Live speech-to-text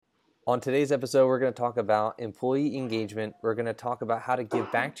On today's episode, we're going to talk about employee engagement. We're going to talk about how to give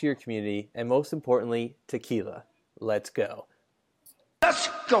back to your community, and most importantly, tequila. Let's go. Let's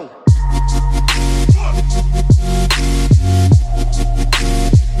go.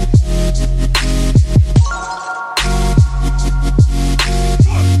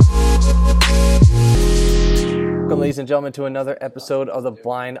 Welcome, ladies and gentlemen, to another episode of The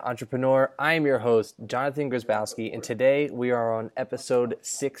Blind Entrepreneur. I am your host, Jonathan Grzybowski, and today we are on episode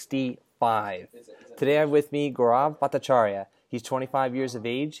 65. Today I have with me Gaurav Bhattacharya. He's 25 years of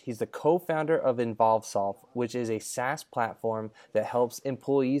age. He's the co-founder of InvolveSoft, which is a SaaS platform that helps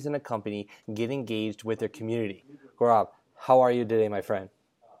employees in a company get engaged with their community. Gaurav, how are you today, my friend?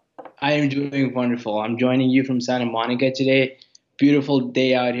 I am doing wonderful. I'm joining you from Santa Monica today. Beautiful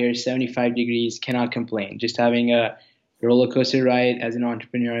day out here, 75 degrees, cannot complain. Just having a roller coaster ride as an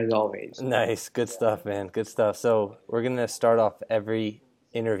entrepreneur as always. Nice, good stuff, man, good stuff. So we're going to start off every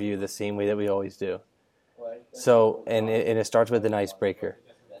interview the same way that we always do. So, and it starts with an icebreaker.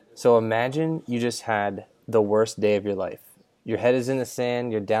 So imagine you just had the worst day of your life. Your head is in the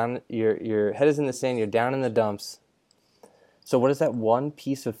sand, you're down, your head is in the sand, you're down in the dumps. So what is that one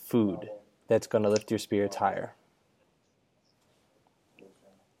piece of food that's going to lift your spirits higher?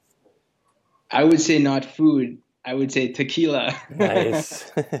 I would say not food. I would say tequila.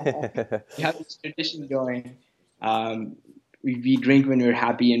 Nice. We have this tradition going. We drink when we're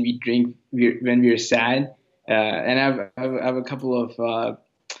happy and we drink when we're sad. And I have a couple of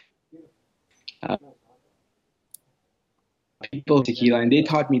people tequila, and they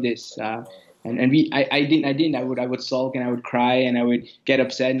taught me this. I didn't. I would sulk and I would cry and I would get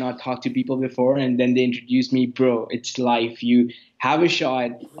upset, not talk to people before, and then they introduced me, bro. It's life. You have a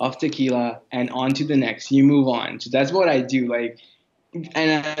shot of tequila and on to the next. You move on. So that's what I do.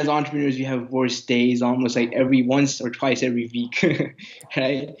 And as entrepreneurs, we have worse days almost like once or twice every week,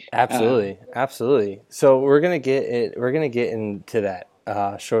 right? Absolutely. So we're gonna get into that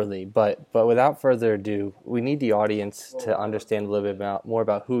shortly, but without further ado, we need the audience to understand a little bit more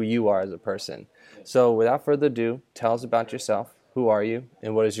about who you are as a person. So without further ado, tell us about yourself. Who are you,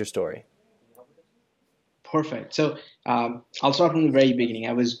 and what is your story? Perfect. So I'll start from the very beginning.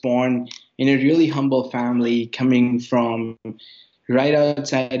 I was born in a really humble family coming from right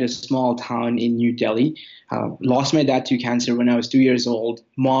outside a small town in New Delhi. Lost my dad to cancer when I was 2 years old.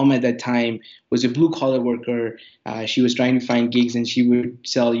 Mom at that time was a blue-collar worker. She was trying to find gigs, and she would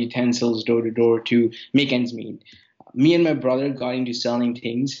sell utensils door to door to make ends meet. Me and my brother got into selling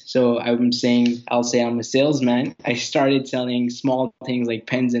things. So I'll say I'm a salesman. I started selling small things like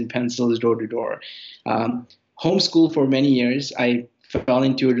pens and pencils door to door. Homeschool for many years. I fell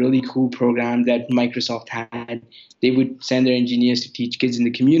into a really cool program that Microsoft had. They would send their engineers to teach kids in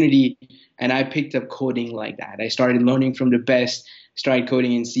the community, and I picked up coding like that. I started learning from the best, started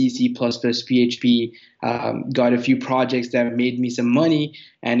coding in C, C++, PHP, got a few projects that made me some money,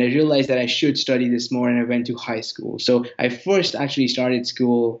 and I realized that I should study this more, and I went to high school. So I first actually started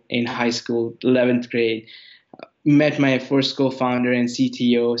school in high school, 11th grade. Met my first co-founder and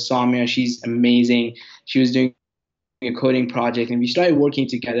CTO, Soumya. She's amazing. She was doing a coding project, and we started working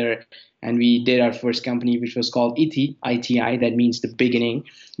together, and we did our first company, which was called ITI, that means the beginning.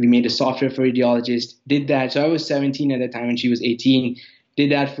 We made a software for radiologists, did that. So I was 17 at the time and she was 18,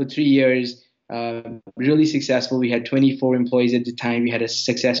 did that for 3 years, really successful. We had 24 employees at the time. We had a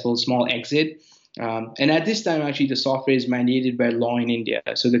successful small exit. And at this time, actually, the software is mandated by law in India.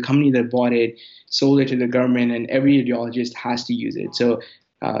 So the company that bought it sold it to the government, and every radiologist has to use it. So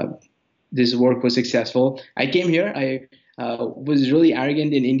this work was successful. I came here. I was really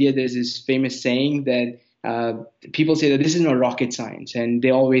arrogant. In India, there's this famous saying that people say that this is not rocket science, and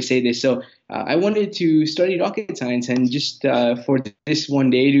they always say this. So I wanted to study rocket science, and just for this one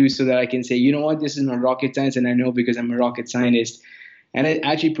day, so that I can say, you know what, this is not rocket science, and I know because I'm a rocket scientist. And I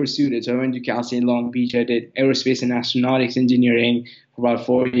actually pursued it. So I went to Cal State Long Beach. I did aerospace and astronautics engineering for about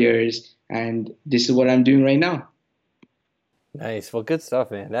 4 years, and this is what I'm doing right now. Nice. Well, good stuff,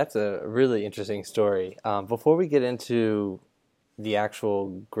 man. That's a really interesting story. Before we get into the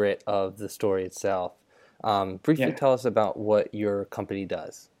actual grit of the story itself, briefly tell us about what your company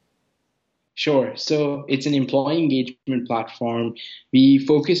does. Sure. So it's an employee engagement platform. We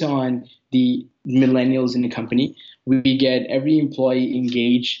focus on the millennials in the company. We get every employee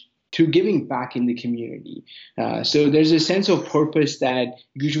engaged to giving back in the community. So there's a sense of purpose that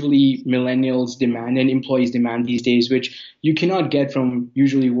usually millennials demand and employees demand these days, which you cannot get from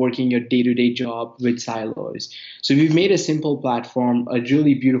usually working your day-to-day job with silos. So we've made a simple platform, a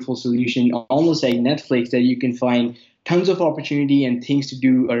really beautiful solution, almost like Netflix, that you can find tons of opportunity and things to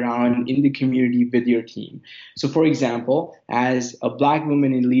do around in the community with your team. So, for example, as a Black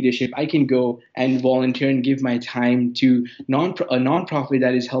woman in leadership, I can go and volunteer and give my time to a nonprofit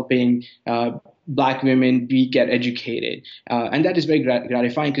that is helping Black women get educated. And that is very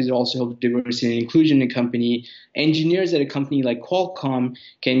gratifying because it also helps diversity and inclusion in a company. Engineers at a company like Qualcomm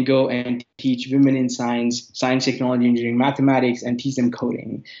can go and teach women in science, technology, engineering, mathematics, and teach them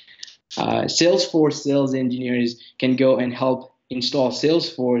coding. Salesforce sales engineers can go and help install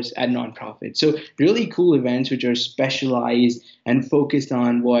Salesforce at nonprofits. So really cool events which are specialized and focused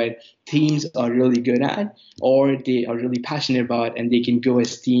on what teams are really good at or they are really passionate about, and they can go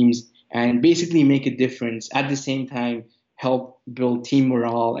as teams and basically make a difference at the same time help build team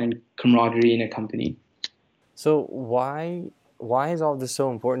morale and camaraderie in a company. So why is all this so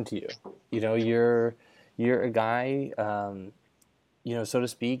important to you? You know, you're a guy, so to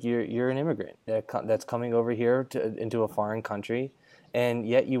speak. You're an immigrant that's coming over here into a foreign country, and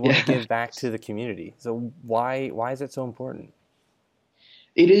yet you want to give back to the community. So why is it so important?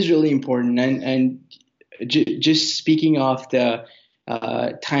 It is really important, and just speaking of the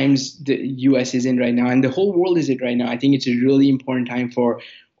times the U.S. is in right now, and the whole world is in right now, I think it's a really important time for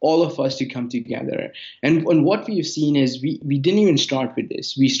all of us to come together. And what we've seen is we didn't even start with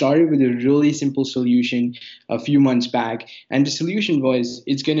this. We started with a really simple solution a few months back, and the solution was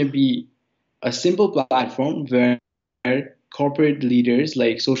it's going to be a simple platform where corporate leaders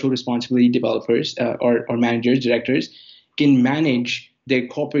like social responsibility developers or managers, directors can manage their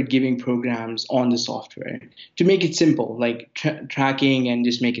corporate giving programs on the software to make it simple, like tracking and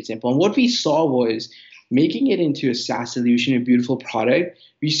just make it simple. And what we saw was making it into a SaaS solution, a beautiful product.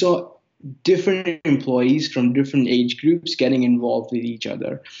 We saw different employees from different age groups getting involved with each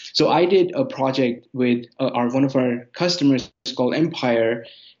other. So I did a project with one of our customers called Empire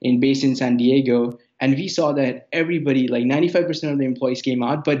based in San Diego. And we saw that everybody, like 95% of the employees came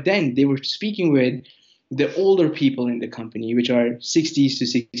out, but then they were speaking with the older people in the company, which are 60s to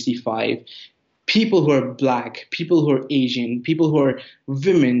 65, people who are Black, people who are Asian, people who are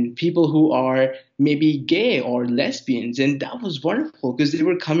women, people who are maybe gay or lesbians. And that was wonderful because they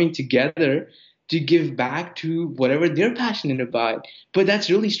were coming together to give back to whatever they're passionate about. But that's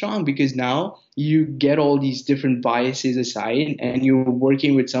really strong because now you get all these different biases aside and you're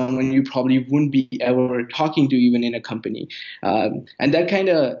working with someone you probably wouldn't be ever talking to even in a company. And that kind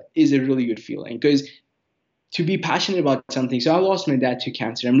of is a really good feeling because to be passionate about something. So I lost my dad to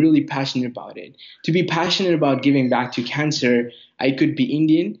cancer. I'm really passionate about it. To be passionate about giving back to cancer, I could be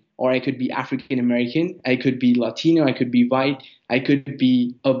Indian or I could be African American. I could be Latino. I could be white. I could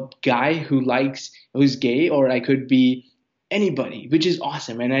be a guy who's gay, or I could be anybody, which is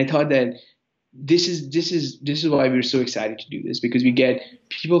awesome. And I thought that this is why we're so excited to do this, because we get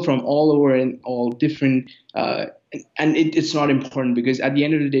people from all over and all different, and it's not important because at the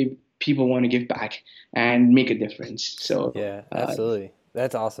end of the day, people want to give back and make a difference. So Yeah, absolutely.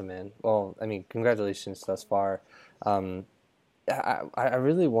 That's awesome, man. Well, I mean, congratulations thus far. I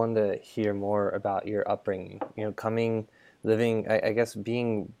really wanted to hear more about your upbringing. You know, living, I guess,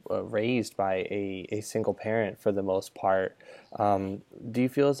 being raised by a single parent for the most part. Do you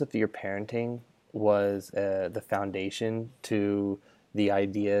feel as if your parenting was the foundation to the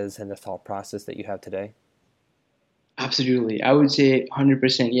ideas and the thought process that you have today? absolutely, I would say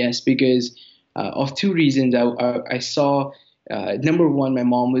 100% yes, because of two reasons. I saw, number one, my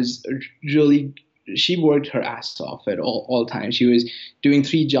mom was really, she worked her ass off at all times. She was doing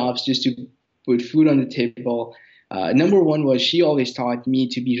three jobs just to put food on the table. Number one was she always taught me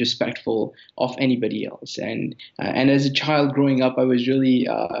to be respectful of anybody else, and as a child growing up, I was really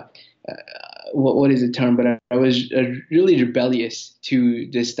what is the term? But I was really rebellious to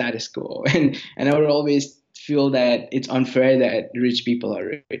the status quo, and I would always feel that it's unfair that rich people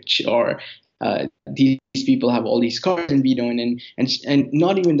are rich, or these people have all these cars and we don't, and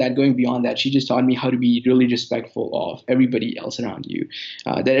not even that, going beyond that, she just taught me how to be really respectful of everybody else around you,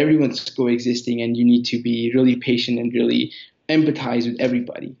 that everyone's coexisting and you need to be really patient and really empathize with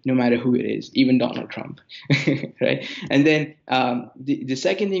everybody, no matter who it is, even Donald Trump, right? And then the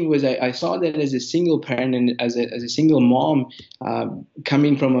second thing was I saw that as a single parent and as a single mom,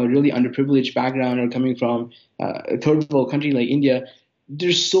 coming from a really underprivileged background or coming from a third world country like India,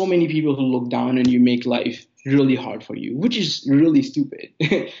 there's so many people who look down and you make life really hard for you, which is really stupid.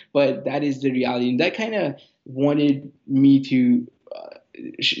 But that is the reality. And that kind of wanted me to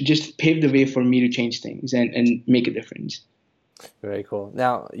just pave the way for me to change things and make a difference. Very cool.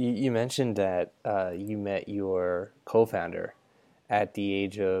 Now, you mentioned that you met your co-founder at the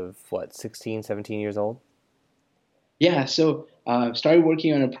age of, what, 16, 17 years old? Yeah, so started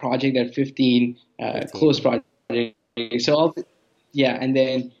working on a project at 15, 15. close project So yeah, and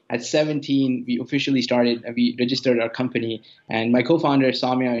then at 17, we officially started. We registered our company, and my co-founder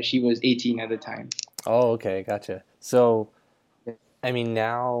Samya, she was 18 at the time. Oh, okay, gotcha. So, I mean,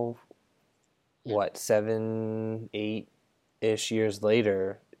 now what, 7, 8-ish years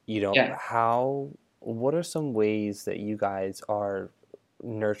later, Yeah. what are some ways that you guys are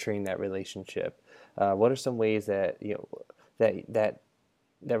nurturing that relationship? What are some ways that, that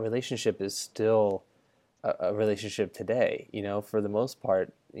relationship is still a relationship today? For the most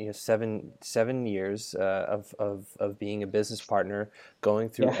part, 7 years of being a business partner, going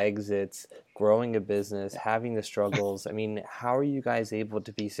through Yeah. exits, growing a business, having the struggles. I mean, how are you guys able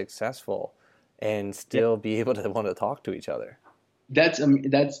to be successful and Yeah. still be able to want to talk to each other? That's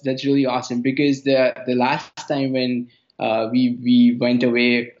really awesome because the last time when we went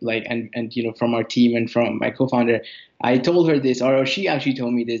away, like, and from our team and from my co-founder, I told her this, or she actually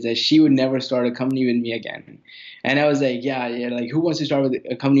told me this, that she would never start a company with me again. And I was like, yeah, yeah, like, who wants to start with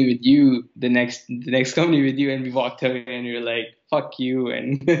a company with you, the next company with you? And we walked away and we were like, fuck you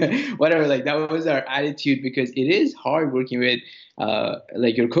and whatever. Like, that was our attitude, because it is hard working with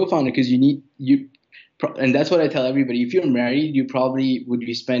like your co-founder, because and that's what I tell everybody. If you're married, you probably would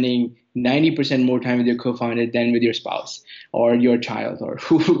be spending 90% more time with your co-founder than with your spouse or your child or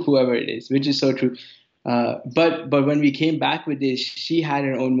whoever it is, which is so true. But when we came back with this, she had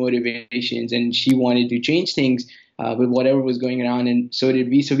her own motivations and she wanted to change things with whatever was going around, and so did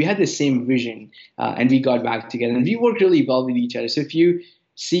we. So we had the same vision, and we got back together, and we worked really well with each other. So if you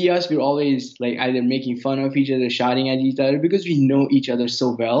see us, we're always like either making fun of each other, shouting at each other, because we know each other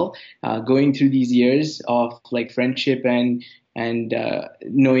so well, going through these years of like friendship and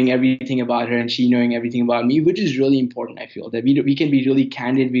knowing everything about her and she knowing everything about me, which is really important. I feel that we can be really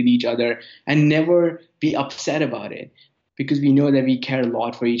candid with each other and never be upset about it, because we know that we care a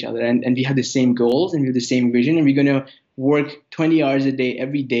lot for each other, and we have the same goals and we have the same vision, and we're going to work 20 hours a day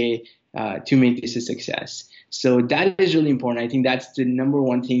every day to make this a success. So that is really important. I think that's the number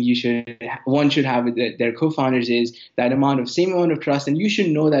one thing one should have with their co-founders, is that same amount of trust, and you should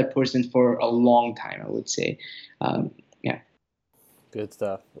know that person for a long time, I would say. Yeah. Good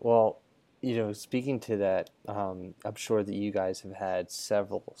stuff. Well, speaking to that, I'm sure that you guys have had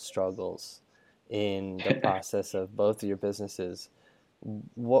several struggles in the process of both of your businesses.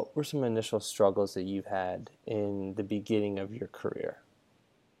 What were some initial struggles that you had in the beginning of your career?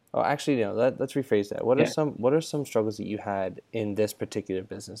 Oh, actually, no. Let's rephrase that. What are Yeah. some struggles that you had in this particular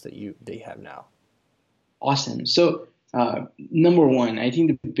business that you have now? Awesome. So, number one, I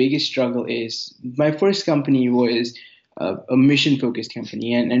think the biggest struggle is my first company was a mission focused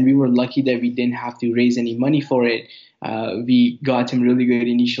company, and we were lucky that we didn't have to raise any money for it. We got some really good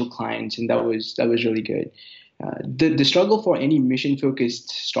initial clients, and that was really good. The struggle for any mission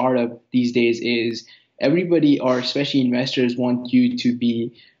focused startup these days is everybody, or especially investors, want you to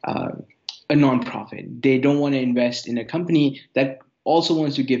be a nonprofit. They don't want to invest in a company that also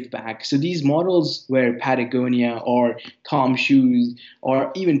wants to give back. So these models where Patagonia or Tom Shoes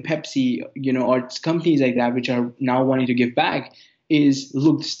or even Pepsi, or companies like that, which are now wanting to give back, is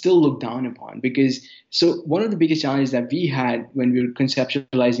still looked down upon. Because so one of the biggest challenges that we had when we were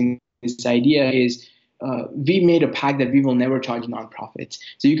conceptualizing this idea is we made a pact that we will never charge nonprofits.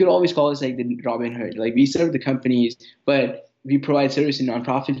 So you could always call us like the Robin Hood. Like, we serve the companies, but we provide service to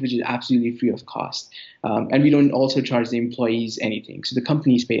nonprofits, which is absolutely free of cost. And we don't also charge the employees anything. So the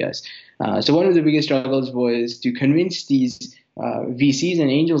companies pay us. So one of the biggest struggles was to convince these VCs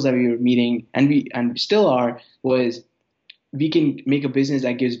and angels that we were meeting, and still are, was we can make a business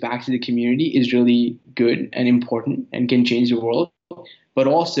that gives back to the community is really good and important and can change the world, but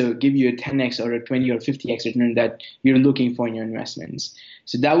also give you a 10x or a 20 or 50x return that you're looking for in your investments.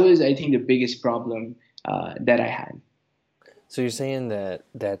 So that was, I think, the biggest problem that I had. So you're saying that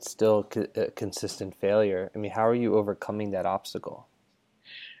that's still a consistent failure. I mean, how are you overcoming that obstacle?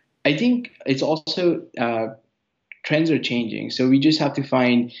 I think it's also trends are changing, so we just have to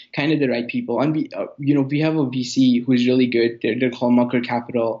find kind of the right people. And we have a VC who's really good. They're called Mucker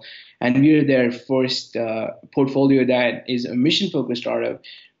Capital, and we're their first portfolio that is a mission focused startup.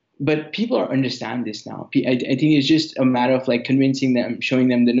 But people understand this now. I think it's just a matter of like convincing them, showing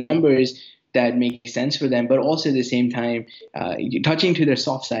them the numbers that make sense for them, but also at the same time touching to their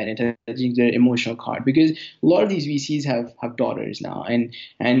soft side and touching their emotional card. Because a lot of these VCs have daughters now, and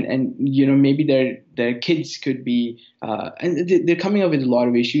maybe their kids could be and they're coming up with a lot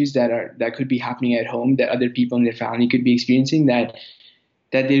of issues that could be happening at home that other people in their family could be experiencing, that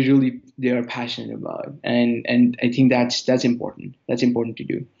they are passionate about, and I think that's important. That's important to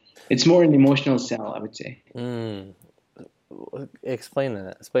do. It's more an emotional sell, I would say. Mm. explain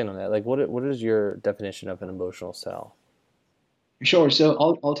that. Explain on that. Like, what is your definition of an emotional sell? Sure. So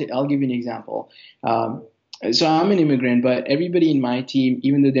I'll give you an example. So I'm an immigrant, but everybody in my team,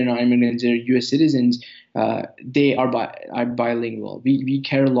 even though they're not immigrants, they're U.S. citizens. They are bilingual. We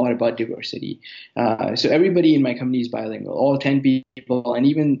care a lot about diversity. So everybody in my company is bilingual. All 10 people, and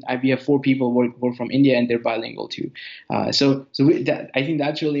even we have 4 people work from India, and they're bilingual too. I think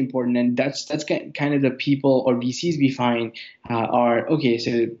that's really important, and that's kind of the people or VCs we find are okay.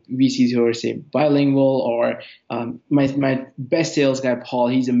 So VCs who are say bilingual, or my best sales guy, Paul,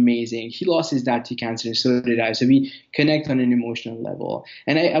 he's amazing. He lost his dad to cancer, and so did I. So we connect on an emotional level.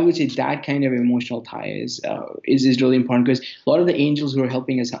 And I would say that kind of emotional tie is really important, because a lot of the angels who are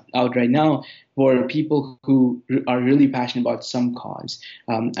helping us out right now were people who are really passionate about some cause.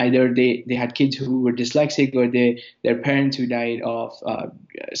 Either they had kids who were dyslexic, or their parents who died of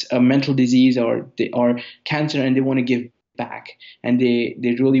a mental disease or cancer, and they want to give back, and they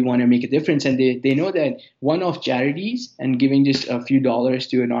really want to make a difference, and they know that one-off charities and giving just a few dollars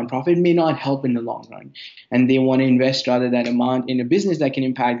to a nonprofit may not help in the long run, and they want to invest rather that amount in a business that can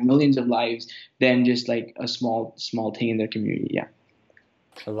impact millions of lives than just like a small thing in their community. Yeah.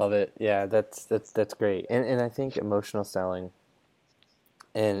 I love it. Yeah, that's great. And I think emotional selling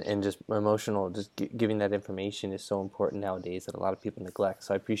and just emotional, just giving that information is so important nowadays that a lot of people neglect.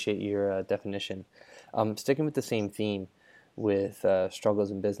 So I appreciate your definition. Sticking with the same theme with struggles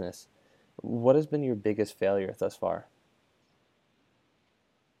in business, what has been your biggest failure thus far?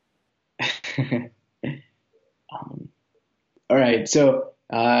 All right. So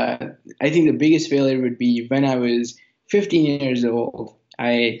I think the biggest failure would be when I was 15 years old.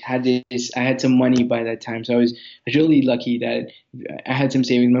 I had some money by that time, so I was really lucky that I had some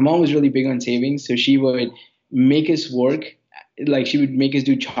savings. My mom was really big on savings, so she would make us work, like she would make us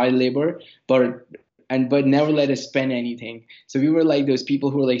do child labor, but never let us spend anything. So we were like those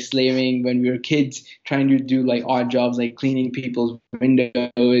people who were like slaving when we were kids, trying to do like odd jobs, like cleaning people's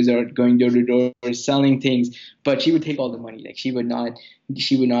windows or going door to door or selling things. But she would take all the money. Like she would not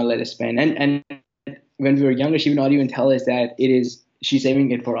let us spend. And when we were younger, she would not even tell us that she's saving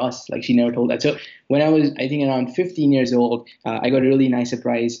it for us. Like she never told that. So when I was, I think around 15 years old, I got a really nice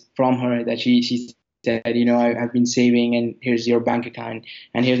surprise from her that she said, I've been saving, and here's your bank account,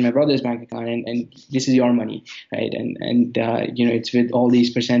 and here's my brother's bank account, and this is your money, right? And it's with all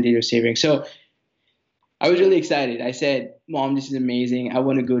these percentage of saving. So I was really excited. I said, Mom, this is amazing. I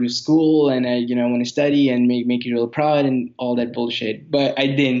want to go to school, and I want to study and make you real proud and all that bullshit. But I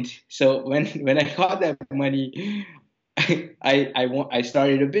didn't. So when I got that money, I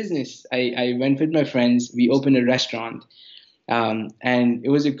started a business. I went with my friends. We opened a restaurant, and it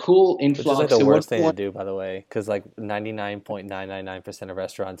was a cool influx. Which is like the worst thing to do, by the way, because like 99.999% of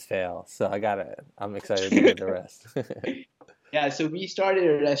restaurants fail. So I'm excited to hear the rest. Yeah, so we started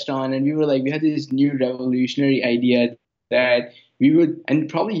a restaurant, and we had this new revolutionary idea that we would, and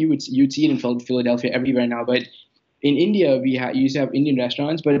probably you'd see it in Philadelphia everywhere now, but in India used to have Indian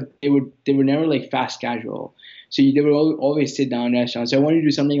restaurants, but they were never like fast casual. So they were always sit down restaurants. So I wanted to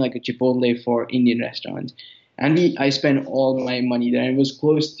do something like a Chipotle for Indian restaurants, and I spent all my money there. And it was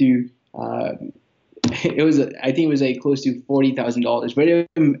close to I think it was like close to $40,000, but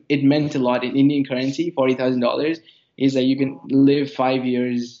it meant a lot in Indian currency. $40,000 is that you can live 5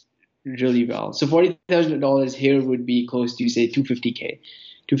 years really well. So $40,000 here would be close to say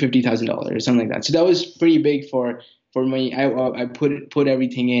 $250,000 or something like that. So that was pretty big for me. I put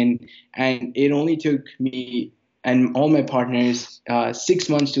everything in, and it only took me and all my partners 6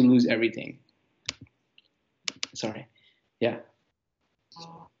 months to lose everything. Sorry, yeah.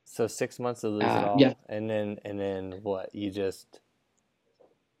 So 6 months to lose it all, Yeah. and then what?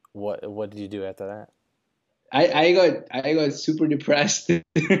 What did you do after that? I got super depressed.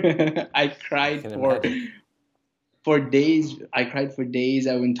 I cried for days. I cried for days.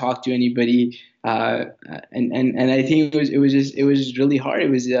 I wouldn't talk to anybody. And I think it was just really hard. It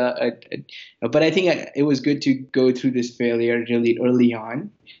was but I think it was good to go through this failure really early on,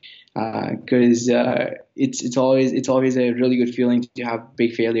 because it's always a really good feeling to have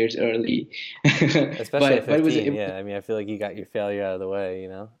big failures early. Especially at 15, it yeah. I mean, I feel like you got your failure out of the way,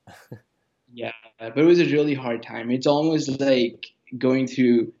 Yeah, but it was a really hard time. It's almost like going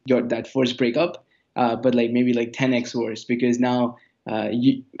through that first breakup, but like maybe like 10x worse, because now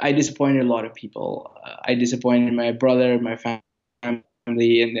I disappointed a lot of people. I disappointed my brother, my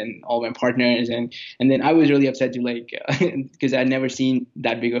family, and then all my partners, and then I was really upset to like because I'd never seen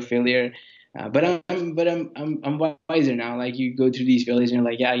that big of failure. I'm wiser now. Like you go through these failures and you're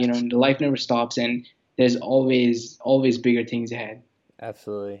like, yeah, the life never stops, and there's always bigger things ahead.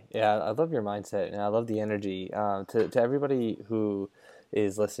 Absolutely. Yeah, I love your mindset and I love the energy. To everybody who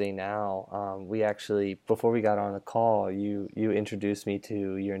is listening now, we actually, before we got on the call, you introduced me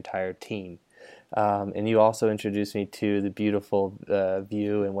to your entire team. And you also introduced me to the beautiful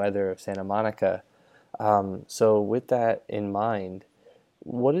view and weather of Santa Monica. So, with that in mind,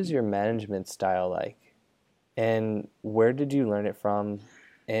 what is your management style like? And where did you learn it from?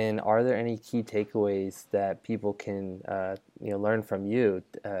 And are there any key takeaways that people can learn from you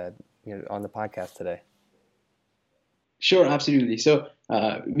on the podcast today? Sure, absolutely. So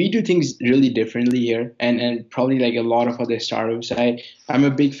we do things really differently here, and probably like a lot of other startups. I'm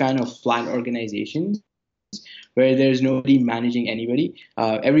a big fan of flat organizations where there's nobody managing anybody.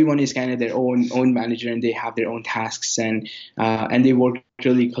 Everyone is kind of their own manager, and they have their own tasks, and they work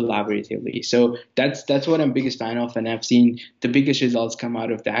really collaboratively. So that's what I'm biggest fan of, and I've seen the biggest results come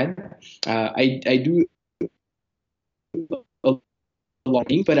out of that. I do a lot,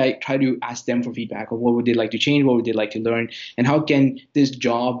 but I try to ask them for feedback of what would they like to change, what would they like to learn, and how can this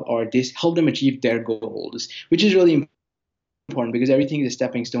job or this help them achieve their goals, which is really important because everything is a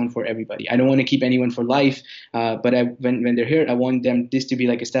stepping stone for everybody. I don't want to keep anyone for life, but when they're here, I want them this to be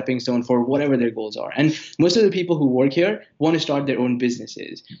like a stepping stone for whatever their goals are. And most of the people who work here want to start their own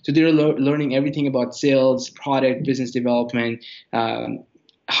businesses, so they're learning everything about sales, product, business development,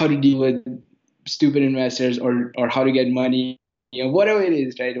 how to deal with stupid investors, or how to get money, whatever it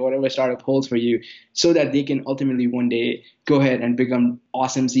is, right? Whatever startup holds for you, so that they can ultimately one day go ahead and become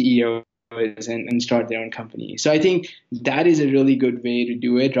awesome CEOs and start their own company. So I think that is a really good way to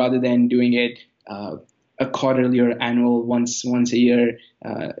do it, rather than doing it a quarterly or annual once a year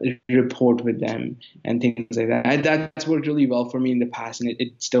report with them and things like that. That's worked really well for me in the past, and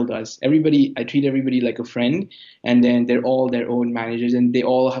it still does. I treat everybody like a friend, and then they're all their own managers, and they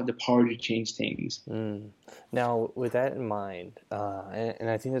all have the power to change things. Now, with that in mind, and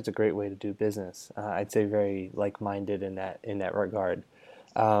I think that's a great way to do business. I'd say very like-minded in that regard.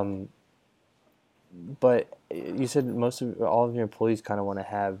 Um, But you said all of your employees kind of want to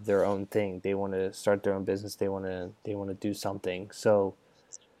have their own thing. They want to start their own business. They want to do something. So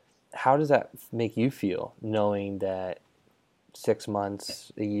how does that make you feel, knowing that 6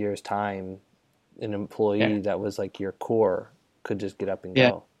 months, a year's time, an Yeah. employee that was like your core could just get up and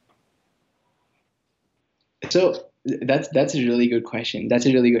Yeah. go? So that's a really good question. That's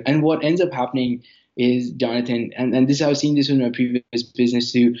a really good. And what ends up happening is, Jonathan, and this I've seen this in my previous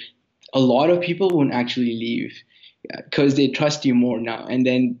business too. A lot of people won't actually leave because they trust you more now, and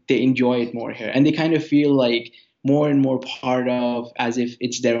then they enjoy it more here, and they kind of feel like more and more part of, as if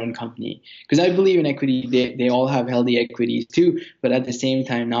it's their own company. Because I believe in equity, they all have healthy equities too, but at the same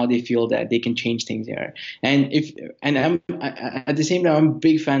time now they feel that they can change things here. At the same time, I'm a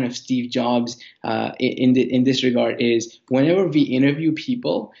big fan of Steve Jobs in this regard. Is whenever we interview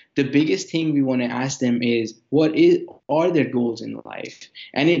people, the biggest thing we want to ask them is what is are their goals in life,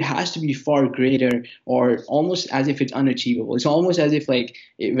 and it has to be far greater, or almost as if it's unachievable. It's almost as if like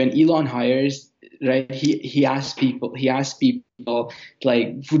when Elon hires, right? He asks people like,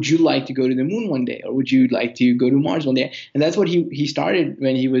 would you like to go to the moon one day, or would you like to go to Mars one day? And that's what he started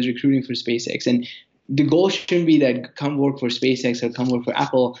when he was recruiting for SpaceX. And the goal shouldn't be that come work for SpaceX, or come work for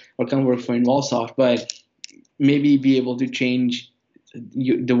Apple, or come work for InvolveSoft, but maybe be able to change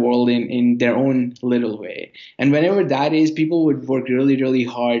the world in their own little way. And whenever that is, people would work really, really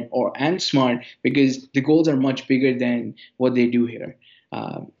hard and smart, because the goals are much bigger than what they do here.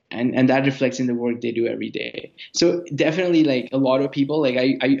 And that reflects in the work they do every day. So definitely, like a lot of people, like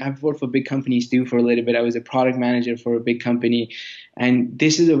I've worked for big companies too for a little bit. I was a product manager for a big company, and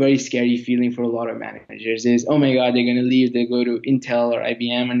this is a very scary feeling for a lot of managers. Is, oh my God, they're going to leave, they go to Intel or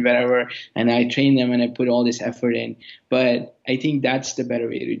IBM and whatever, and I train them and I put all this effort in. But I think that's the better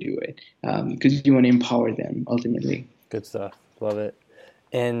way to do it, because you want to empower them ultimately. Good stuff. Love it.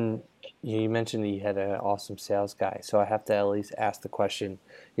 And you mentioned that you had an awesome sales guy, so I have to at least ask the question,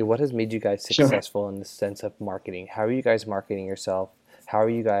 what has made you guys Sure. successful in the sense of marketing? How are you guys marketing yourself? How are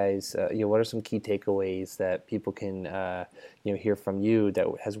you guys, what are some key takeaways that people can, hear from you that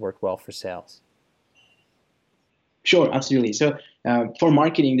has worked well for sales? Sure, absolutely. So for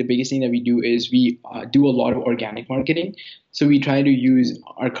marketing, the biggest thing that we do is we do a lot of organic marketing. So we try to use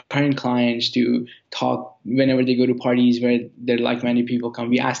our current clients to talk whenever they go to parties where they're like-minded people come.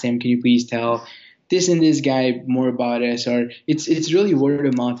 We ask them, can you please tell this and this guy more about us? Or it's really word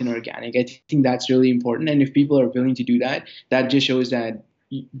of mouth and organic. I think that's really important. And if people are willing to do that, that just shows that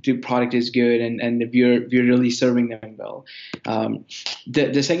the product is good and we're really serving them well.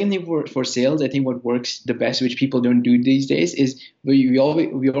 The second thing for sales, I think what works the best, which people don't do these days, is we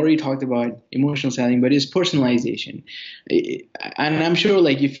already talked about emotional selling, but it's personalization. And I'm sure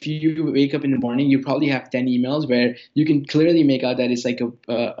like if you wake up in the morning, you probably have 10 emails where you can clearly make out that it's like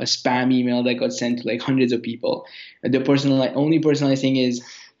a spam email that got sent to like hundreds of people. The only personalized thing is,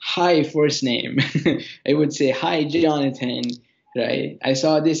 hi, first name. I would say, hi, Jonathan, right? I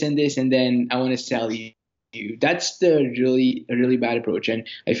saw this, and then I want to sell you. That's the really bad approach. And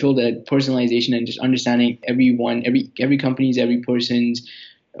I feel that personalization and just understanding every company's, every person's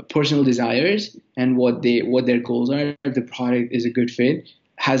personal desires and what their goals are, if the product is a good fit,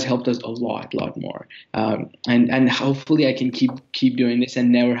 has helped us a lot more. And hopefully I can keep doing this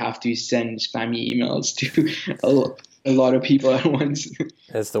and never have to send spammy emails to a lot of people at once.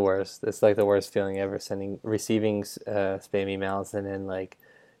 It's the worst. It's like the worst feeling ever, receiving spam emails, and then like,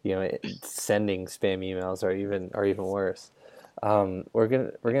 sending spam emails are even worse. We're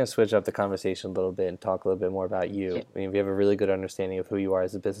gonna switch up the conversation a little bit and talk a little bit more about you. I mean, we have a really good understanding of who you are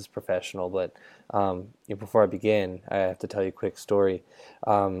as a business professional, but before I begin, I have to tell you a quick story.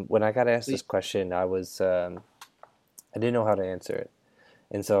 When I got asked this question, I didn't know how to answer it,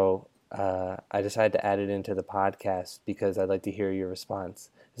 and so I decided to add it into the podcast because I'd like to hear your response.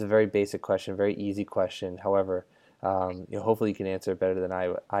 It's a very basic question, very easy question. However, hopefully you can answer it better than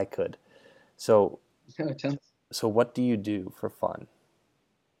I could. So, what do you do for fun?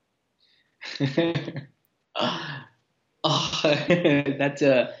 That's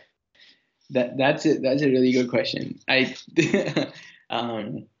a really good question.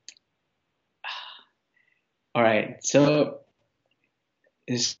 All right, so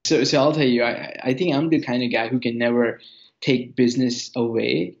I'll tell you, I think I'm the kind of guy who can never take business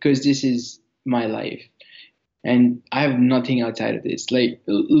away because this is my life. And I have nothing outside of this, like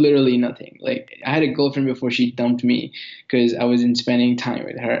literally nothing. Like I had a girlfriend before she dumped me because I wasn't spending time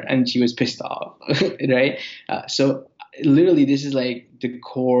with her and she was pissed off, right? So literally this is like the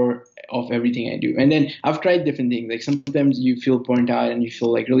core of everything I do. And then I've tried different things. Like sometimes you feel burnt out and you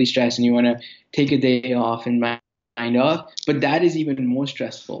feel like really stressed and you want to take a day off and mind off. But that is even more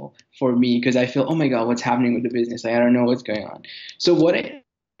stressful for me because I feel, oh my God, what's happening with the business? Like, I don't know what's going on. So what I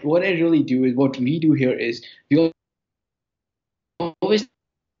really do is, what we do here is we always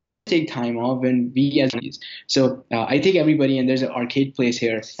take time off when we as so I take everybody, and there's an arcade place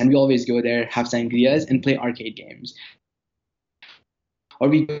here, and we always go there, have sangrias, and play arcade games. Or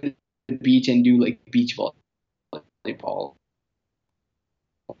we go to the beach and do like beach volleyball.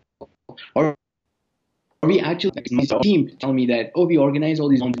 Or we actually, my team tell me that, oh, we organize all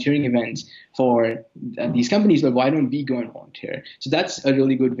these volunteering events for these companies, but why don't we go and volunteer? So that's a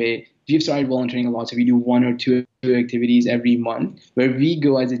really good way. We've started volunteering a lot, so we do 1 or 2 activities every month where we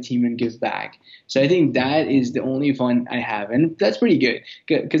go as a team and give back. So I think that is the only fun I have, and that's pretty good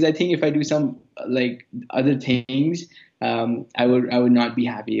because I think if I do some like other things, I would not be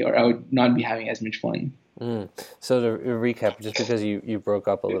happy, or I would not be having as much fun. So to recap, just because you broke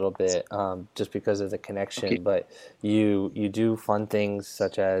up a little bit, just because of the connection, okay. But you do fun things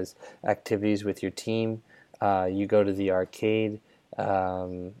such as activities with your team, you go to the arcade,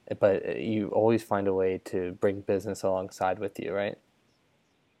 but you always find a way to bring business alongside with you, right?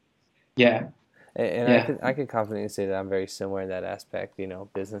 Yeah. And yeah. I can confidently say that I'm very similar in that aspect.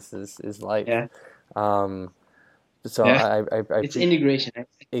 Business is life. Yeah. So yeah. I it's integration.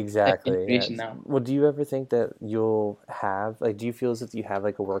 Exactly. Integration now. Well, do you ever think that you'll have, like, do you feel as if you have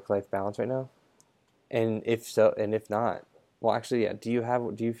like a work-life balance right now? And if so, and if not, well, actually, yeah. Do you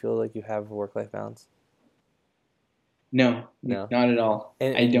feel like you have a work-life balance? No, not at all.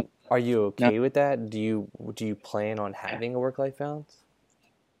 And I don't. Are you okay with that? Do you plan on having a work-life balance?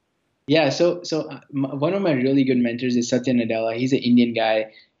 Yeah, so one of my really good mentors is Satya Nadella. He's an Indian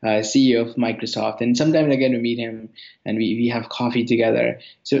guy, CEO of Microsoft, and sometimes I get to meet him and we have coffee together.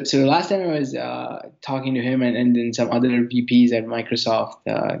 So the last time I was talking to him and then some other VPs at Microsoft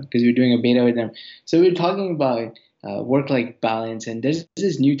because we were doing a beta with them. So we were talking about work-life balance, and there's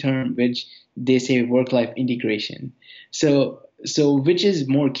this new term which they say work-life integration. So which is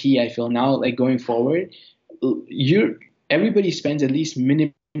more key, I feel now, like going forward, everybody spends at least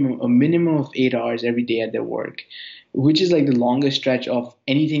a minimum of 8 hours every day at their work, which is like the longest stretch of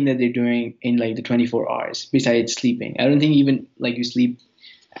anything that they're doing in like the 24 hours besides sleeping. I don't think even like you sleep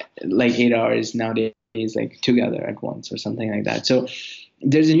like 8 hours nowadays, like together at once or something like that. So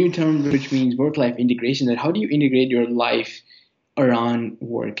there's a new term which means work-life integration, that how do you integrate your life around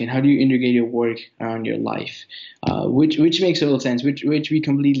work, and how do you integrate your work around your life, which makes total sense, which we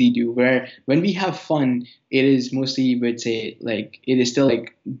completely do. Where when we have fun, it is mostly, would say, like it is still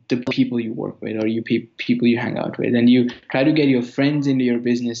like the people you work with or people you hang out with, and you try to get your friends into your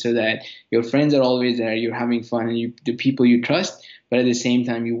business so that your friends are always there, you're having fun, and the people you trust, but at the same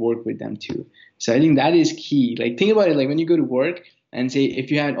time you work with them too. So I think that is key. Like think about it, like when you go to work, and say if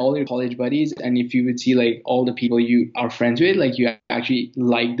you had all your college buddies, and if you would see like all the people you are friends with, like you actually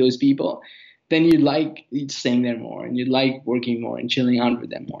like those people, then you'd like staying there more, and you'd like working more and chilling out with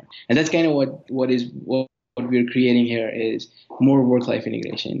them more. And that's kind of what we're creating here is more work-life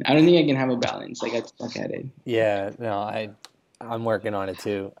integration. I don't think I can have a balance. Like I suck at it. Yeah, no, I'm working on it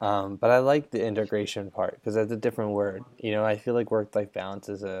too. But I like the integration part because that's a different word. You know, I feel like work-life balance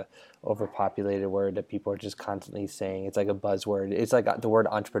is a overpopulated word that people are just constantly saying. It's like a buzzword. It's like the word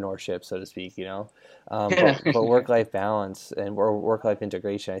entrepreneurship, so to speak. You know, but work-life balance and or work-life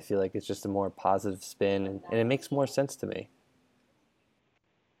integration, I feel like it's just a more positive spin, and it makes more sense to me.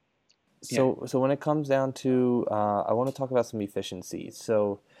 Yeah. So when it comes down to, I want to talk about some efficiencies.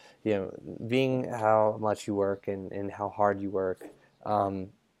 So, you know, being how much you work and how hard you work,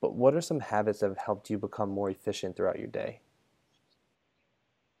 but what are some habits that have helped you become more efficient throughout your day?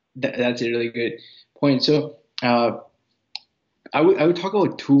 That's a really good point. So I would talk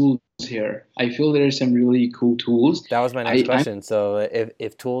about tools here. I feel there are some really cool tools. That was my next I'm question. So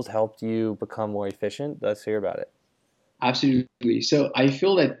if tools helped you become more efficient, let's hear about it. Absolutely. So I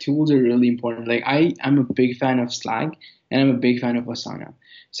feel that tools are really important. Like I'm a big fan of Slack, and I'm a big fan of Asana.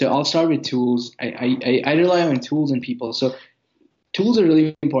 So I'll start with tools. I rely on tools and people. So tools are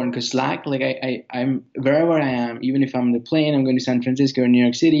really important because Slack, like I'm wherever I am, even if I'm on the plane, I'm going to San Francisco or New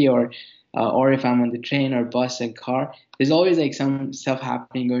York City, or if I'm on the train or bus and car, there's always like some stuff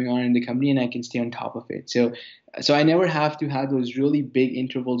happening going on in the company, and I can stay on top of it. So I never have to have those really big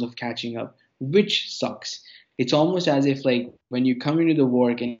intervals of catching up, which sucks. It's almost as if like when you come into the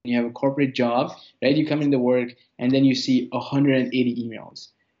work and you have a corporate job, right? You come into work and then you see 180 emails.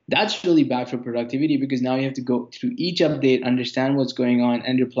 That's really bad for productivity because now you have to go through each update, understand what's going on,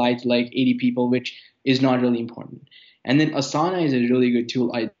 and reply to like 80 people, which is not really important. And then Asana is a really good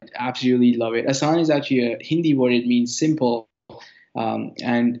tool. I absolutely love it. Asana is actually a Hindi word. It means simple,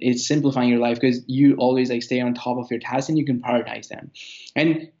 and it's simplifying your life because you always like stay on top of your tasks and you can prioritize them.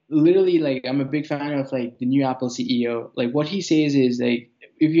 And literally, like I'm a big fan of like the new Apple CEO. Like what he says is like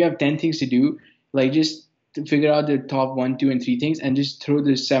if you have 10 things to do, like just to figure out the top one, two, and three things, and just throw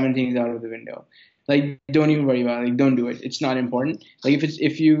the seven things out of the window. Like don't even worry about it. Like don't do it. It's not important. Like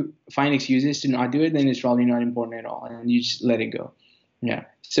if you find excuses to not do it, then it's probably not important at all, and you just let it go. Yeah.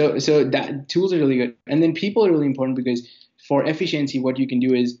 So that tools are really good, and then people are really important because for efficiency, what you can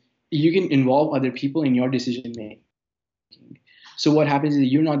do is you can involve other people in your decision making. So what happens is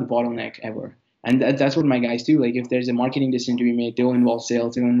you're not the bottleneck ever. And that's what my guys do. Like if there's a marketing decision to be made, they'll involve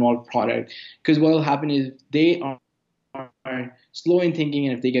sales, they'll involve product. Because what will happen is they are slow in thinking,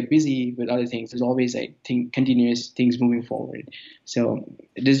 and if they get busy with other things, there's always like continuous things moving forward. So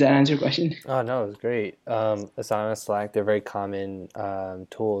does that answer your question? Oh no, it was great. Asana, Slack, they're very common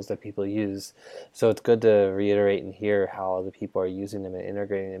tools that people use. So it's good to reiterate and hear how other people are using them and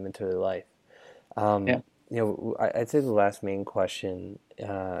integrating them into their life. Yeah. You know, I'd say the last main question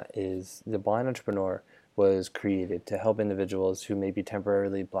is the blind entrepreneur was created to help individuals who may be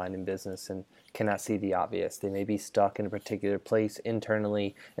temporarily blind in business and cannot see the obvious. They may be stuck in a particular place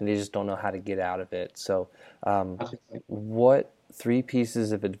internally and they just don't know how to get out of it. So, what three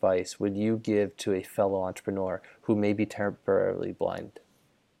pieces of advice would you give to a fellow entrepreneur who may be temporarily blind?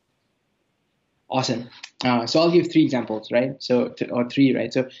 Awesome. So I'll give three examples, right? Or three,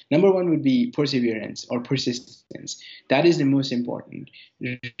 right? So number one would be perseverance or persistence. That is the most important,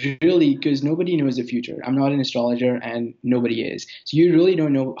 really, because nobody knows the future. I'm not an astrologer, and nobody is. So you really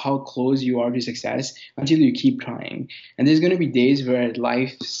don't know how close you are to success until you keep trying. And there's going to be days where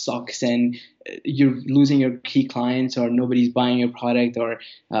life sucks and you're losing your key clients, or nobody's buying your product, or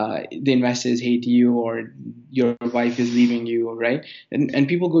the investors hate you, or your wife is leaving you, right? And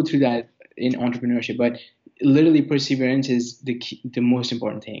people go through that in entrepreneurship, but literally perseverance is the most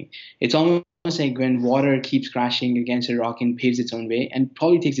important thing. It's almost like when water keeps crashing against a rock and paves its own way, and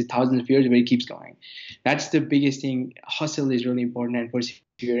probably takes it thousands of years, but it keeps going. That's the biggest thing. Hustle is really important, and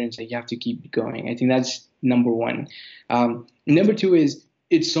perseverance, like you have to keep going. I think that's number one. Number two is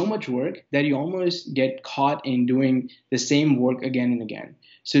it's so much work that you almost get caught in doing the same work again and again.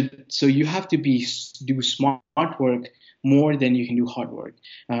 So you have to do smart work more than you can do hard work.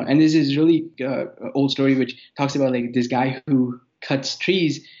 And this is really old story which talks about like this guy who cuts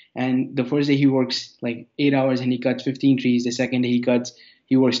trees, And the first day he works like 8 hours and he cuts 15 trees. The second day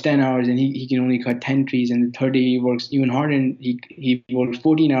he works 10 hours and he can only cut 10 trees. And the third day he works even harder and he works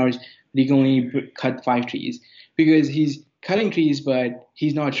 14 hours, but he can only cut 5 trees because he's cutting trees, but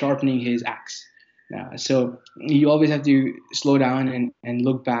he's not sharpening his axe. So you always have to slow down and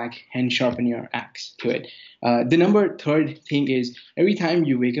look back and sharpen your axe to it. The third thing is every time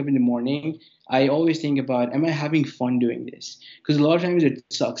you wake up in the morning, I always think about, am I having fun doing this? Because a lot of times it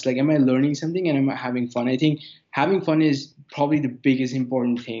sucks. Like, am I learning something and am I having fun? I think having fun is probably the biggest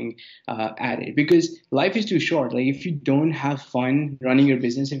important thing at it, because life is too short. Like, if you don't have fun running your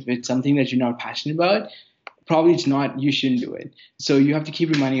business, if it's something that you're not passionate about, probably it's not, you shouldn't do it. So you have to keep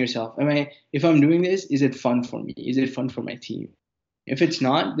reminding yourself, if I'm doing this, is it fun for me? Is it fun for my team? If it's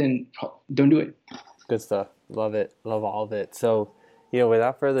not, then don't do it. Good stuff. Love it. Love all of it. So,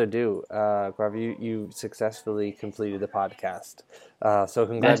 without further ado, Gaurav, you successfully completed the podcast. So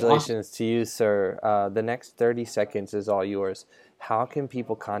congratulations to you, sir. The next 30 seconds is all yours. How can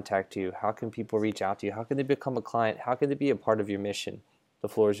people contact you? How can people reach out to you? How can they become a client? How can they be a part of your mission? The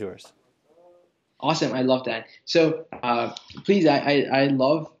floor is yours. Awesome. I love that. So please, I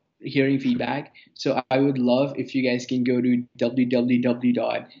love hearing feedback. So I would love if you guys can go to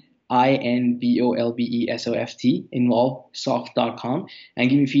www.involvesoft, InvolveSoft.com, and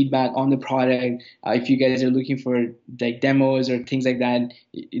give me feedback on the product. If you guys are looking for like demos or things like that,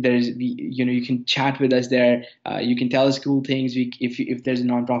 you can chat with us there. You can tell us cool things. If there's a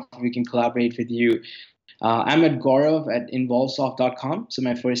nonprofit, we can collaborate with you. I'm at Gaurav at InvolveSoft.com. So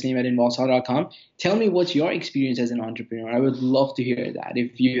my first name at InvolveSoft.com. Tell me what's your experience as an entrepreneur. I would love to hear that.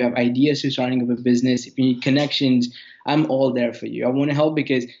 If you have ideas for starting up a business, if you need connections, I'm all there for you. I want to help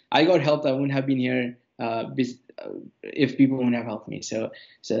because I got helped. I wouldn't have been here if people wouldn't have helped me. So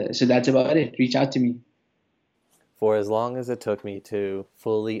that's about it. Reach out to me. For as long as it took me to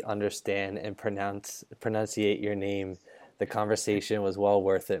fully understand and pronunciate your name, the conversation was well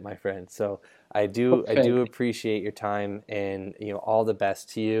worth it, my friend. So I do appreciate your time, and all the best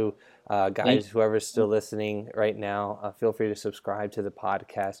to you, guys. Whoever's still listening right now, feel free to subscribe to the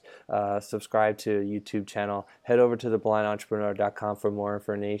podcast, subscribe to YouTube channel. Head over to theblindentrepreneur.com for more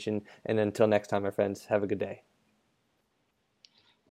information. And until next time, my friends, have a good day.